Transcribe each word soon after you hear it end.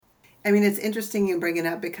I mean, it's interesting you bring it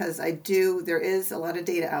up because there is a lot of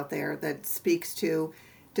data out there that speaks to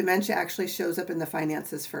dementia actually shows up in the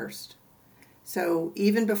finances first. So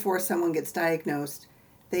even before someone gets diagnosed,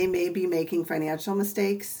 they may be making financial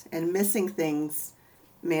mistakes and missing things,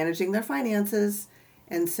 managing their finances.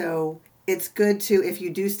 And so it's good to, if you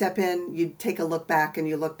do step in, you take a look back and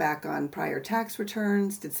you look back on prior tax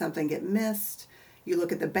returns. Did something get missed? You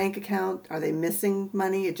look at the bank account. Are they missing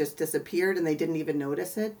money? It just disappeared and they didn't even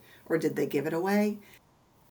notice it. Or did they give it away?